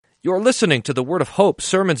You're listening to the Word of Hope,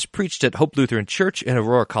 sermons preached at Hope Lutheran Church in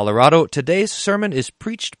Aurora, Colorado. Today's sermon is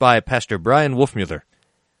preached by Pastor Brian Wolfmueller.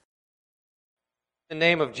 In the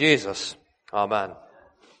name of Jesus, amen.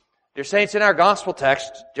 Dear saints, in our gospel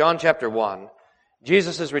text, John chapter 1,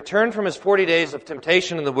 Jesus has returned from his 40 days of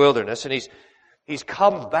temptation in the wilderness, and he's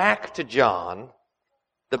come back to John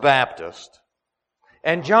the Baptist.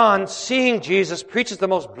 And John, seeing Jesus, preaches the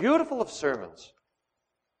most beautiful of sermons.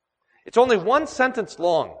 It's only one sentence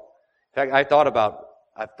long. In fact, I've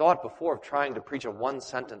thought before of trying to preach a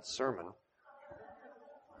one-sentence sermon.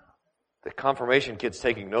 The confirmation kids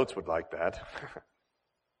taking notes would like that.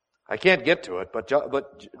 I can't get to it, but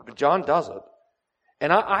John does it.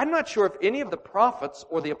 And I'm not sure if any of the prophets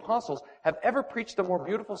or the apostles have ever preached a more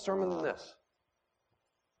beautiful sermon than this.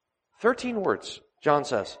 13 words, John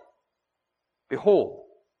says. Behold,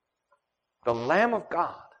 the Lamb of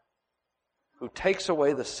God who takes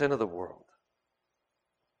away the sin of the world.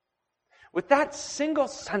 With that single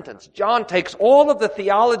sentence, John takes all of the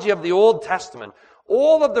theology of the Old Testament,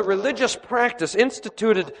 all of the religious practice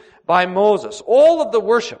instituted by Moses, all of the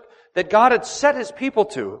worship that God had set His people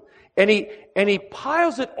to, and he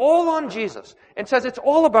piles it all on Jesus and says it's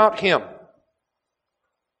all about Him.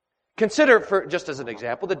 Consider, for just as an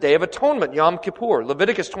example, the Day of Atonement, Yom Kippur.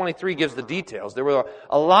 Leviticus 23 gives the details. There were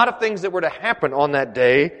a lot of things that were to happen on that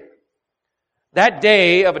day. That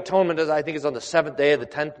Day of Atonement, as I think is on the 7th day of the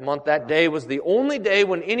 10th month, that day was the only day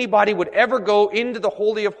when anybody would ever go into the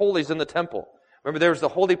Holy of Holies in the temple. Remember, there was the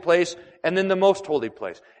holy place and then the most holy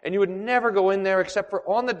place. And you would never go in there except for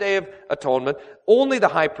on the Day of Atonement. Only the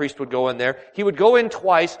high priest would go in there. He would go in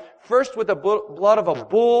twice, first with the blood of a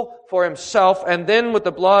bull for himself and then with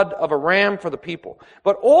the blood of a ram for the people.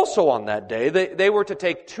 But also on that day, they were to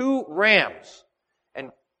take 2 rams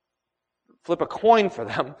and flip a coin for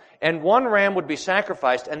them, and one ram would be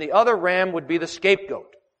sacrificed, and the other ram would be the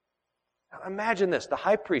scapegoat. Now imagine this. The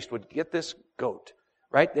high priest would get this goat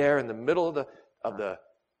right there in the middle of the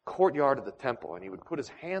courtyard of the temple, and he would put his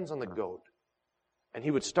hands on the goat, and he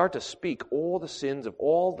would start to speak all the sins of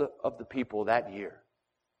all of the people that year,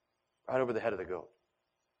 right over the head of the goat,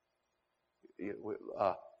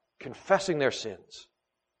 confessing their sins.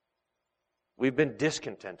 We've been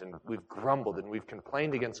discontent, and we've grumbled, and we've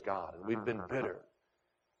complained against God, and we've been bitter,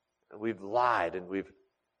 and we've lied, and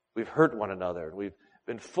we've hurt one another, and we've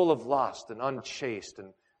been full of lust and unchaste, and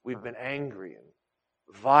we've been angry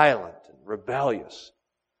and violent and rebellious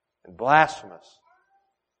and blasphemous.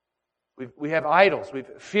 We have idols. We've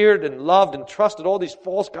feared and loved and trusted all these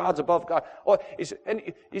false gods above God. And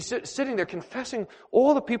he's sitting there confessing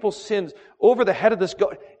all the people's sins over the head of this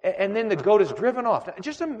goat, and then the goat is driven off. Now,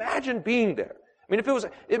 just imagine being there. I mean, if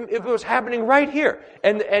it was happening right here,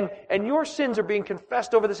 and your sins are being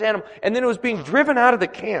confessed over this animal, and then it was being driven out of the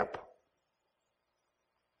camp.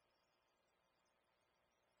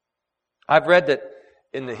 I've read that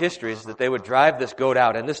in the histories that they would drive this goat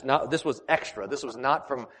out, and this was extra. This was not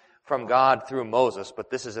from God through Moses, but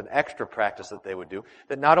this is an extra practice that they would do.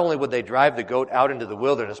 That not only would they drive the goat out into the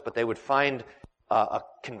wilderness, but they would find a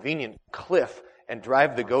convenient cliff and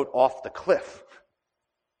drive the goat off the cliff.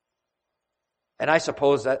 And I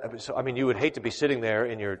suppose you would hate to be sitting there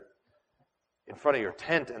in front of your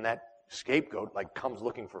tent, and that scapegoat comes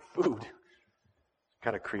looking for food.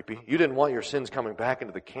 Kind of creepy. You didn't want your sins coming back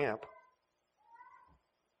into the camp.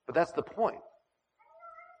 But that's the point.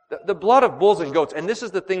 The blood of bulls and goats, and this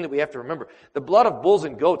is the thing that we have to remember, the blood of bulls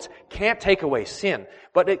and goats can't take away sin,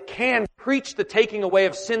 but it can preach the taking away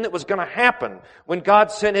of sin that was going to happen when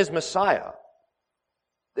God sent His Messiah.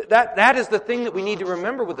 That is the thing that we need to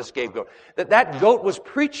remember with the scapegoat. That goat was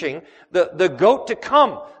preaching the goat to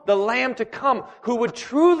come, the lamb to come, who would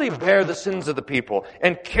truly bear the sins of the people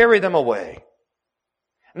and carry them away.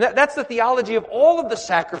 And that's the theology of all of the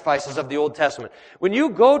sacrifices of the Old Testament. When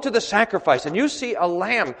you go to the sacrifice and you see a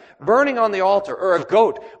lamb burning on the altar, or a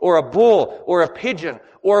goat, or a bull, or a pigeon,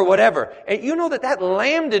 or whatever, and you know that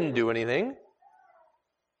lamb didn't do anything.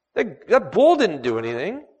 That bull didn't do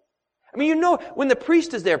anything. I mean, you know, when the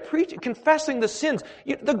priest is there confessing the sins,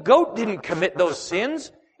 the goat didn't commit those sins.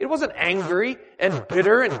 It wasn't angry and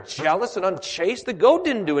bitter and jealous and unchaste. The goat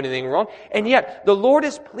didn't do anything wrong. And yet, the Lord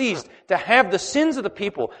is pleased to have the sins of the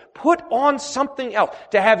people put on something else.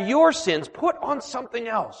 To have your sins put on something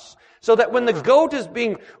else. So that when the goat is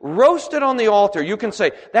being roasted on the altar, you can say,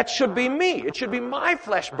 that should be me. It should be my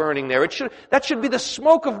flesh burning there. That should be the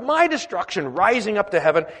smoke of my destruction rising up to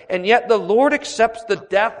heaven. And yet the Lord accepts the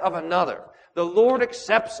death of another. The Lord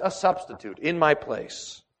accepts a substitute in my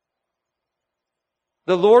place.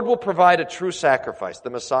 The Lord will provide a true sacrifice, the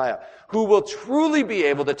Messiah, who will truly be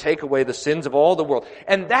able to take away the sins of all the world.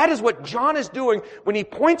 And that is what John is doing when he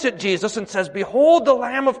points at Jesus and says, behold the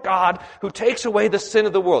Lamb of God who takes away the sin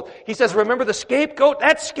of the world. He says, remember the scapegoat?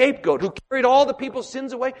 That scapegoat who carried all the people's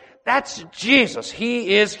sins away? That's Jesus.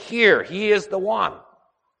 He is here. He is the one.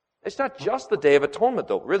 It's not just the Day of Atonement,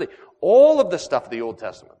 though, really. All of the stuff of the Old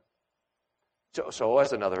Testament. So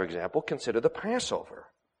as another example, consider the Passover.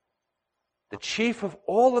 The chief of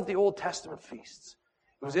all of the Old Testament feasts.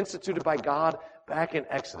 It was instituted by God back in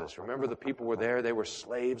Exodus. Remember, the people were there. They were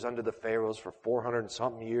slaves under the Pharaohs for 400 and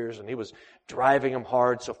something years, and he was driving them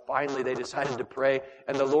hard. So finally they decided to pray,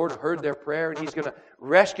 and the Lord heard their prayer, and he's going to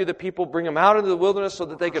rescue the people, bring them out into the wilderness so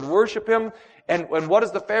that they could worship him. And what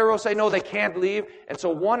does the Pharaoh say? No, they can't leave. And so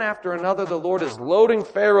one after another, the Lord is loading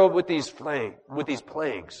Pharaoh with these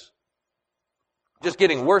plagues. Just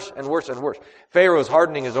getting worse and worse and worse. Pharaoh's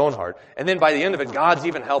hardening his own heart. And then by the end of it, God's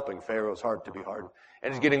even helping Pharaoh's heart to be hardened.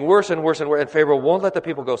 And it's getting worse and worse and worse. And Pharaoh won't let the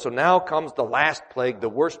people go. So now comes the last plague, the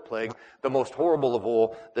worst plague, the most horrible of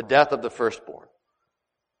all, the death of the firstborn.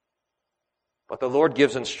 But the Lord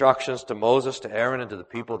gives instructions to Moses, to Aaron, and to the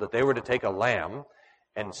people that they were to take a lamb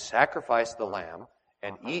and sacrifice the lamb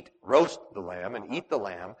and roast the lamb and eat the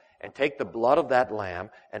lamb and take the blood of that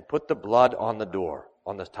lamb and put the blood on the door,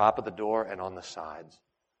 on the top of the door and on the sides.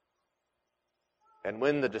 And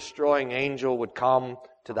when the destroying angel would come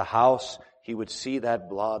to the house, he would see that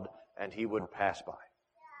blood and he would pass by.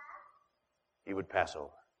 He would pass over.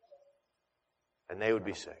 And they would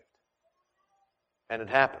be saved. And it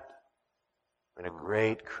happened. And a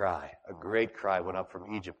great cry went up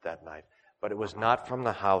from Egypt that night. But it was not from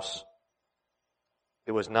the house.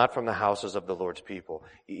 It was not from the houses of the Lord's people.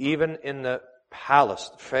 Even in the palace,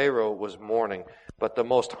 Pharaoh was mourning. But the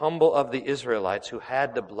most humble of the Israelites who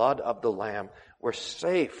had the blood of the Lamb were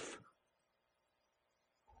safe.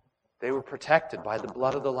 They were protected by the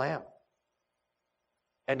blood of the Lamb.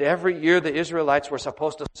 And every year the Israelites were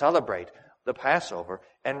supposed to celebrate the Passover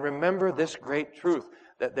and remember this great truth,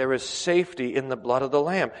 that there is safety in the blood of the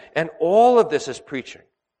Lamb. And all of this is preaching.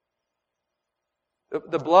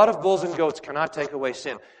 The blood of bulls and goats cannot take away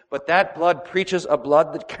sin. But that blood preaches a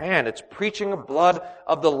blood that can. It's preaching a blood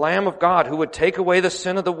of the Lamb of God who would take away the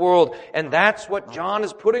sin of the world. And that's what John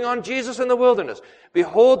is putting on Jesus in the wilderness.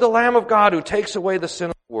 Behold the Lamb of God who takes away the sin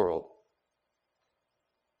of the world.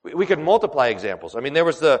 We could multiply examples. I mean, there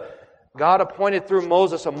was God appointed through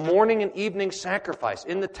Moses a morning and evening sacrifice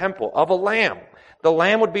in the temple of a lamb. The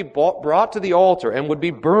lamb would be brought to the altar and would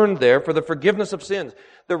be burned there for the forgiveness of sins.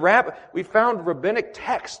 We found rabbinic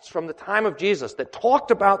texts from the time of Jesus that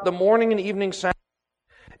talked about the morning and evening sacrifice.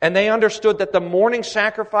 And they understood that the morning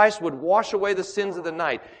sacrifice would wash away the sins of the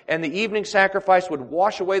night, and the evening sacrifice would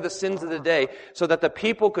wash away the sins of the day, so that the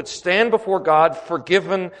people could stand before God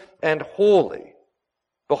forgiven and holy.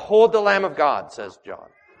 Behold the Lamb of God, says John,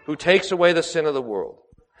 who takes away the sin of the world.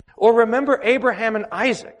 Or remember Abraham and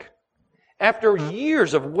Isaac. After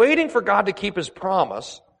years of waiting for God to keep his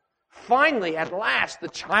promise, finally, at last, the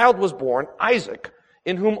child was born, Isaac,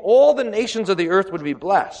 in whom all the nations of the earth would be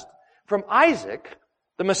blessed. From Isaac,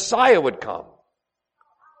 the Messiah would come.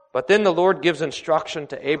 But then the Lord gives instruction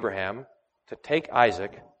to Abraham to take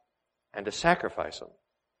Isaac and to sacrifice him.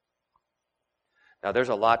 Now, there's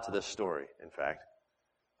a lot to this story, in fact.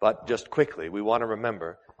 But just quickly, we want to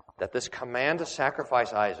remember that this command to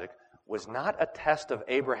sacrifice Isaac was not a test of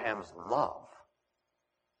Abraham's love.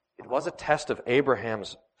 It was a test of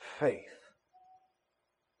Abraham's faith.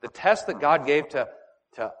 The test that God gave to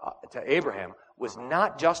Abraham was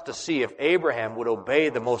not just to see if Abraham would obey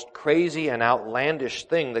the most crazy and outlandish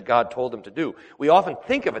thing that God told him to do. We often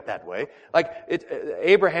think of it that way. Like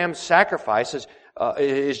Abraham's sacrifice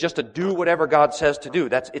is just to do whatever God says to do.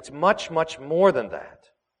 It's much, much more than that.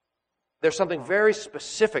 There's something very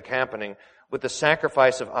specific happening with the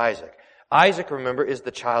sacrifice of Isaac. Isaac, remember, is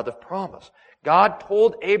the child of promise. God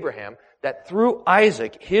told Abraham that through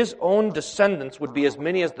Isaac, his own descendants would be as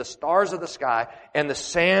many as the stars of the sky and the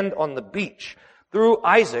sand on the beach. Through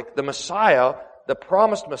Isaac, the Messiah, the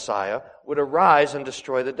promised Messiah, would arise and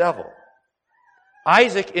destroy the devil.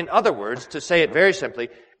 Isaac, in other words, to say it very simply,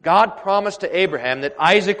 God promised to Abraham that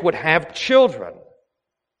Isaac would have children.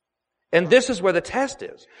 And this is where the test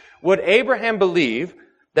is. Would Abraham believe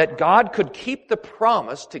that God could keep the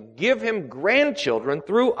promise to give him grandchildren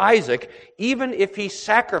through Isaac, even if he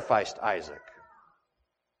sacrificed Isaac?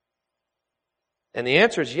 And the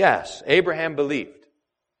answer is yes. Abraham believed.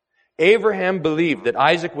 Abraham believed that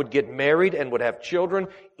Isaac would get married and would have children,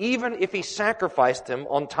 even if he sacrificed him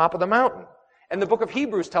on top of the mountain. And the book of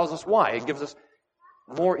Hebrews tells us why. It gives us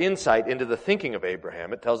more insight into the thinking of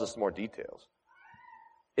Abraham. It tells us more details.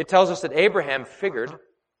 It tells us that Abraham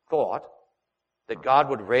thought that God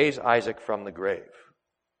would raise Isaac from the grave.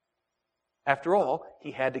 After all,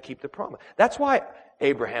 he had to keep the promise. That's why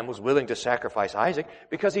Abraham was willing to sacrifice Isaac,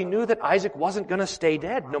 because he knew that Isaac wasn't going to stay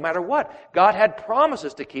dead no matter what. God had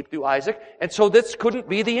promises to keep through Isaac, and so this couldn't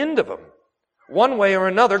be the end of him. One way or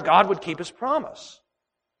another, God would keep His promise.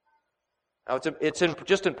 Now, it's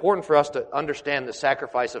just important for us to understand the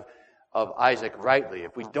sacrifice of Isaac rightly.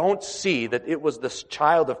 If we don't see that it was this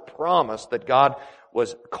child of promise that God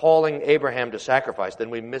was calling Abraham to sacrifice, then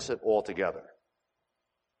we miss it altogether.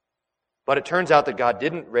 But it turns out that God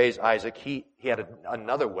didn't raise Isaac. He had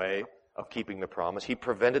another way of keeping the promise. He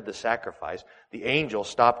prevented the sacrifice. The angel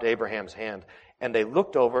stopped Abraham's hand, and they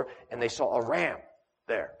looked over and they saw a ram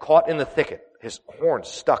there, caught in the thicket, his horns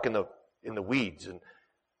stuck in the weeds.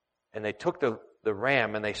 And they took the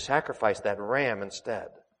ram and they sacrificed that ram instead,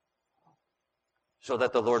 so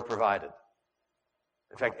that the Lord provided.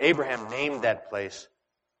 In fact, Abraham named that place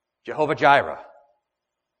Jehovah Jireh.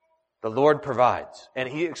 The Lord provides. And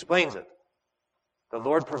he explains it. The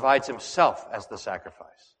Lord provides Himself as the sacrifice.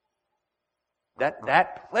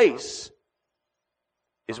 That place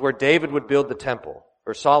is where David would build the temple,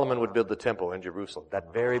 or Solomon would build the temple in Jerusalem.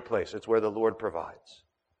 That very place. It's where the Lord provides.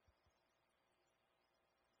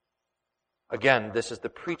 Again, this is the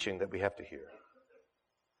preaching that we have to hear.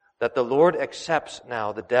 That the Lord accepts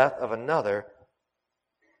now the death of another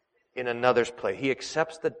in another's place. He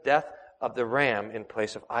accepts the death of the ram in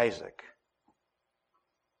place of Isaac.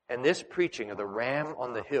 And this preaching of the ram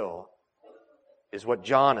on the hill is what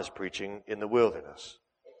John is preaching in the wilderness.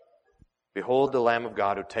 Behold the Lamb of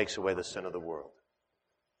God who takes away the sin of the world.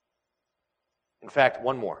 In fact,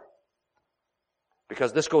 one more.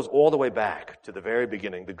 Because this goes all the way back to the very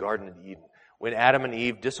beginning, the Garden of Eden, when Adam and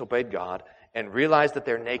Eve disobeyed God and realized that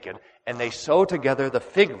they're naked, and they sew together the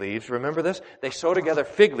fig leaves. Remember this? They sew together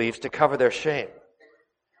fig leaves to cover their shame.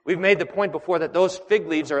 We've made the point before that those fig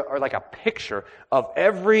leaves are like a picture of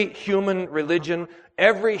every human religion,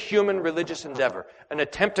 every human religious endeavor, an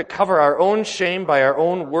attempt to cover our own shame by our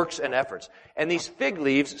own works and efforts. And these fig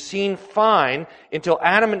leaves seem fine until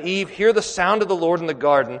Adam and Eve hear the sound of the Lord in the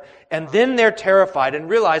garden, and then they're terrified and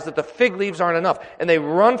realize that the fig leaves aren't enough, and they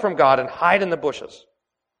run from God and hide in the bushes.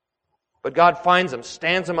 But God finds them,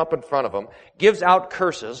 stands them up in front of them, gives out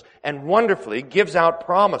curses, and wonderfully gives out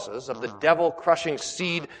promises of the devil-crushing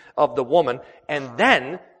seed of the woman. And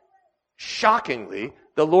then, shockingly,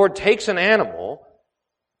 the Lord takes an animal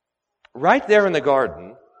right there in the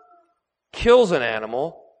garden, kills an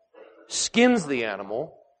animal, skins the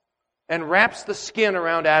animal, and wraps the skin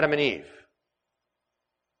around Adam and Eve.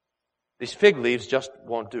 These fig leaves just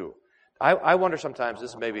won't do. I wonder sometimes,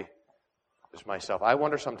 this is maybe just myself, I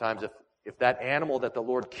wonder sometimes if that animal that the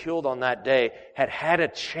Lord killed on that day had a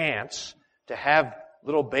chance to have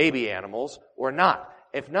little baby animals or not.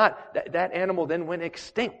 If not, that animal then went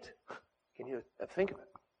extinct. Can you think of it?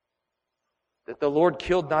 That the Lord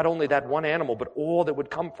killed not only that one animal, but all that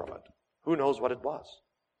would come from it. Who knows what it was?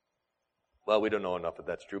 Well, we don't know enough if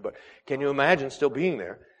that's true, but can you imagine still being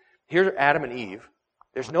there? Here's Adam and Eve.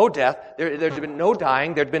 There's no death. There's been no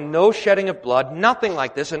dying. There's been no shedding of blood. Nothing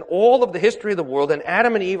like this in all of the history of the world. And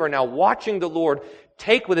Adam and Eve are now watching the Lord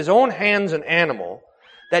take with His own hands an animal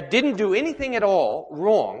that didn't do anything at all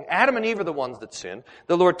wrong. Adam and Eve are the ones that sinned.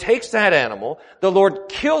 The Lord takes that animal. The Lord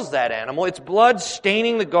kills that animal. Its blood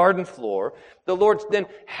staining the garden floor. The Lord then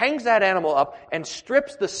hangs that animal up and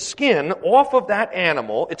strips the skin off of that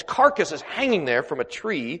animal. Its carcass is hanging there from a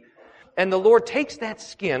tree. And the Lord takes that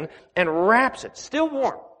skin and wraps it, still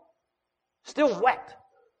warm, still wet,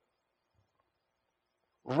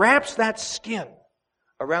 wraps that skin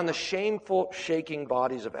around the shameful, shaking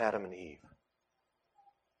bodies of Adam and Eve.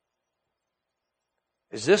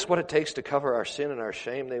 Is this what it takes to cover our sin and our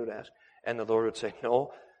shame, they would ask? And the Lord would say,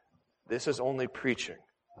 no, this is only preaching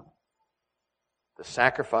the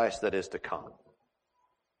sacrifice that is to come,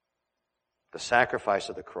 the sacrifice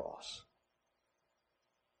of the cross.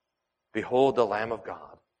 Behold the Lamb of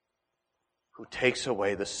God who takes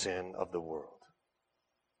away the sin of the world.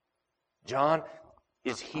 John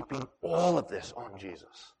is heaping all of this on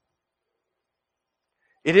Jesus.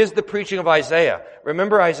 It is the preaching of Isaiah.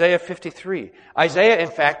 Remember Isaiah 53. Isaiah, in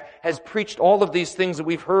fact, has preached all of these things that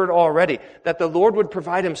we've heard already, that the Lord would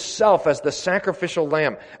provide Himself as the sacrificial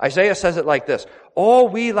lamb. Isaiah says it like this: all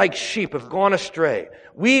we like sheep have gone astray.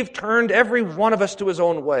 We've turned every one of us to his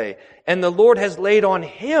own way, and the Lord has laid on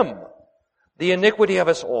Him the iniquity of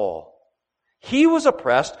us all. He was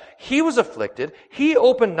oppressed, He was afflicted, He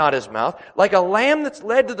opened not His mouth, like a lamb that's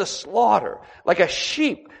led to the slaughter, like a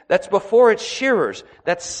sheep that's before its shearers,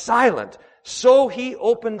 that's silent, so He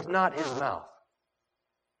opened not His mouth.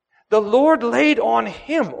 The Lord laid on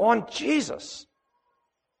Him, on Jesus,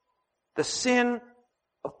 the sin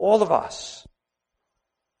of all of us.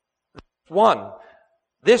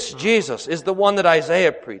 This Jesus is the one that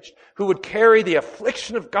Isaiah preached, who would carry the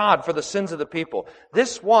affliction of God for the sins of the people.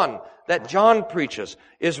 This one that John preaches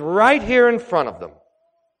is right here in front of them.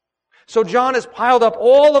 So John has piled up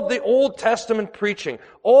all of the Old Testament preaching,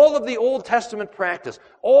 all of the Old Testament practice,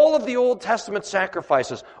 all of the Old Testament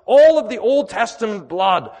sacrifices, all of the Old Testament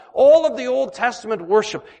blood, all of the Old Testament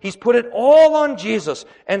worship. He's put it all on Jesus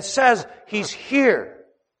and says, He's here.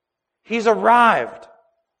 He's arrived.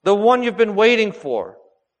 The one you've been waiting for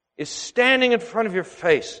is standing in front of your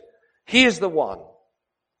face. He is the one.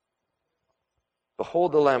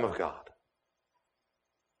 Behold the Lamb of God.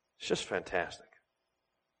 It's just fantastic.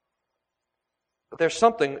 But there's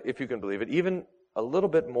something, if you can believe it, even a little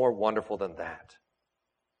bit more wonderful than that.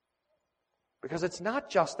 Because it's not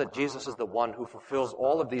just that Jesus is the one who fulfills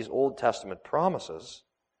all of these Old Testament promises.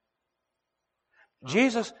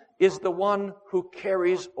 Jesus is the one who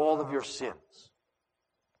carries all of your sins.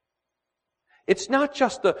 It's not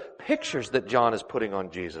just the pictures that John is putting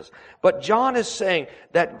on Jesus, but John is saying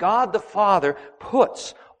that God the Father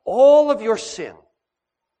puts all of your sin,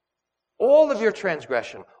 all of your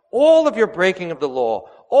transgression, all of your breaking of the law,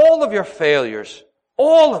 all of your failures,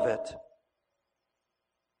 all of it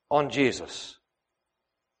on Jesus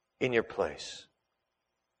in your place.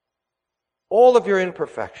 All of your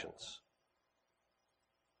imperfections,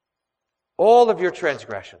 all of your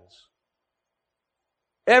transgressions,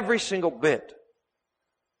 every single bit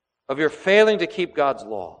of your failing to keep God's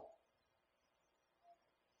law,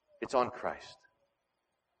 it's on Christ.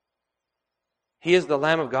 He is the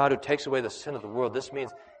Lamb of God who takes away the sin of the world. This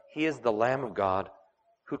means He is the Lamb of God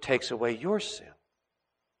who takes away your sin.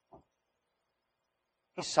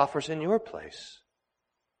 He suffers in your place.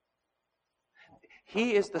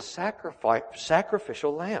 He is the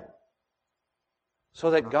sacrificial lamb,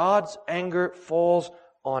 so that God's anger falls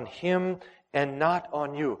on Him and not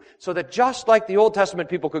on you. So that just like the Old Testament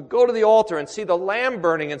people could go to the altar and see the lamb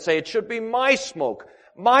burning and say, it should be my smoke,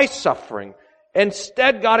 my suffering.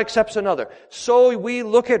 Instead, God accepts another. So we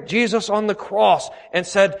look at Jesus on the cross and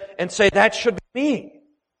say, that should be me.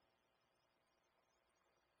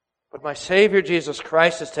 But my Savior Jesus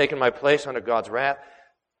Christ has taken my place under God's wrath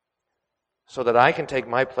so that I can take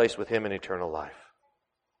my place with Him in eternal life.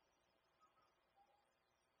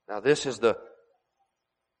 Now this is the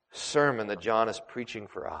sermon that John is preaching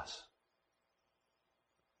for us.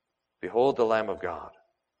 Behold the Lamb of God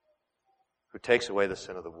who takes away the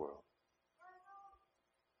sin of the world.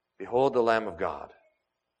 Behold the Lamb of God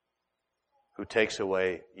who takes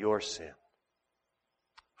away your sin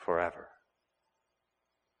forever.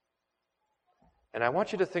 And I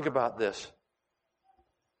want you to think about this.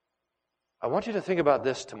 I want you to think about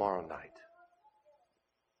this tomorrow night.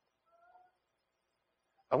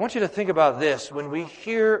 I want you to think about this when we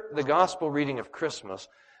hear the gospel reading of Christmas,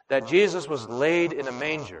 that Jesus was laid in a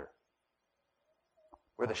manger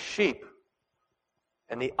where the sheep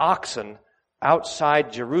and the oxen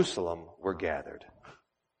outside Jerusalem were gathered.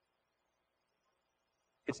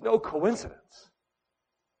 It's no coincidence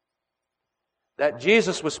that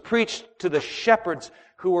Jesus was preached to the shepherds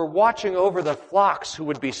who were watching over the flocks who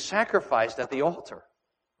would be sacrificed at the altar.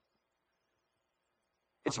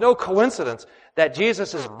 It's no coincidence that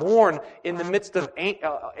Jesus is born in the midst of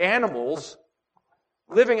animals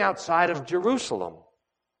living outside of Jerusalem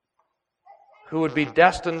who would be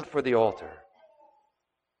destined for the altar.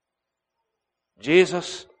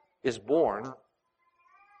 Jesus is born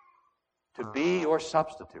to be your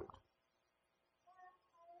substitute,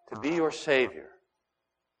 to be your Savior,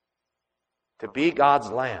 to be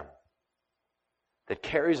God's Lamb that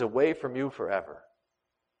carries away from you forever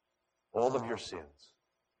all of your sins.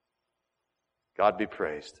 God be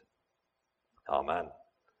praised. Amen.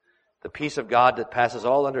 The peace of God that passes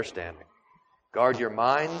all understanding, guard your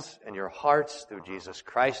minds and your hearts through Jesus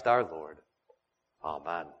Christ our Lord.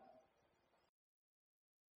 Amen.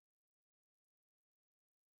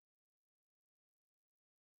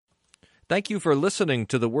 Thank you for listening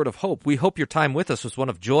to the Word of Hope. We hope your time with us was one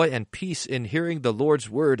of joy and peace in hearing the Lord's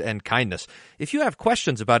Word and kindness. If you have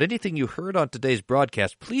questions about anything you heard on today's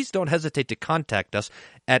broadcast, please don't hesitate to contact us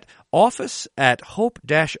at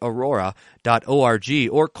office@hope-aurora.org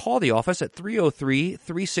or call the office at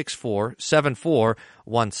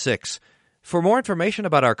 303-364-7416. For more information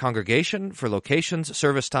about our congregation, for locations,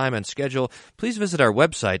 service time, and schedule, please visit our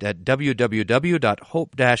website at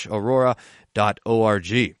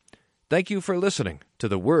www.hope-aurora.org. Thank you for listening to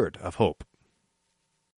the Word of Hope.